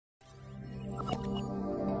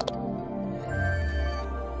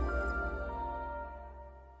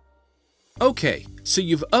Okay, so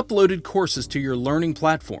you've uploaded courses to your learning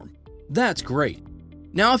platform. That's great.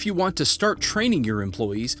 Now if you want to start training your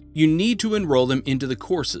employees, you need to enroll them into the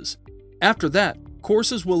courses. After that,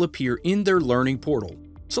 courses will appear in their learning portal.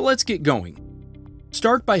 So let's get going.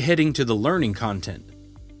 Start by heading to the learning content.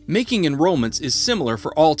 Making enrollments is similar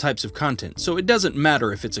for all types of content, so it doesn't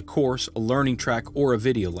matter if it's a course, a learning track, or a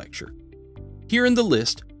video lecture. Here in the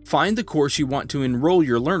list, find the course you want to enroll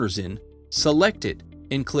your learners in, select it,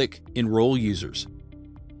 and click Enroll Users.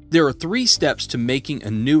 There are 3 steps to making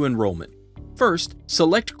a new enrollment. First,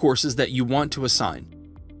 select courses that you want to assign.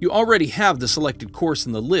 You already have the selected course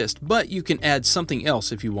in the list, but you can add something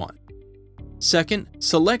else if you want. Second,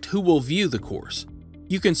 select who will view the course.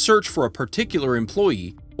 You can search for a particular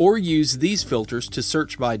employee or use these filters to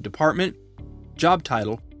search by department, job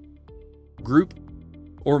title, group,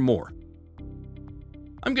 or more.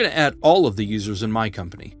 I'm going to add all of the users in my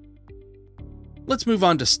company. Let's move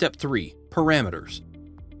on to step 3, parameters.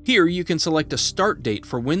 Here you can select a start date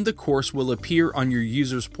for when the course will appear on your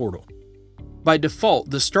user's portal. By default,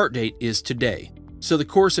 the start date is today, so the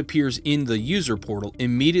course appears in the user portal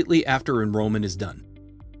immediately after enrollment is done.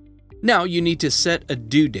 Now you need to set a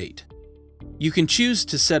due date. You can choose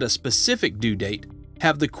to set a specific due date,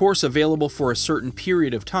 have the course available for a certain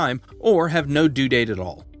period of time, or have no due date at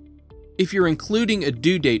all. If you're including a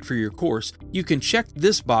due date for your course, you can check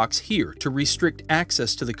this box here to restrict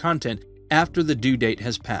access to the content after the due date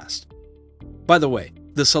has passed. By the way,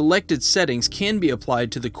 the selected settings can be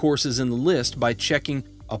applied to the courses in the list by checking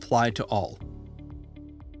Apply to All.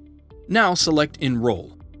 Now select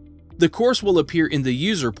Enroll. The course will appear in the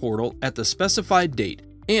user portal at the specified date,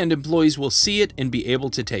 and employees will see it and be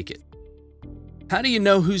able to take it. How do you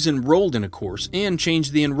know who's enrolled in a course and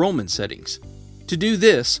change the enrollment settings? To do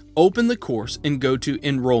this, open the course and go to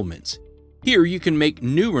Enrollments. Here you can make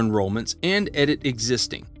new enrollments and edit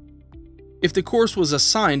existing. If the course was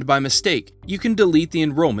assigned by mistake, you can delete the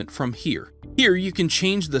enrollment from here. Here you can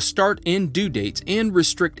change the start and due dates and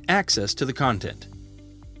restrict access to the content.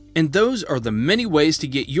 And those are the many ways to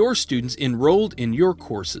get your students enrolled in your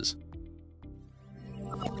courses.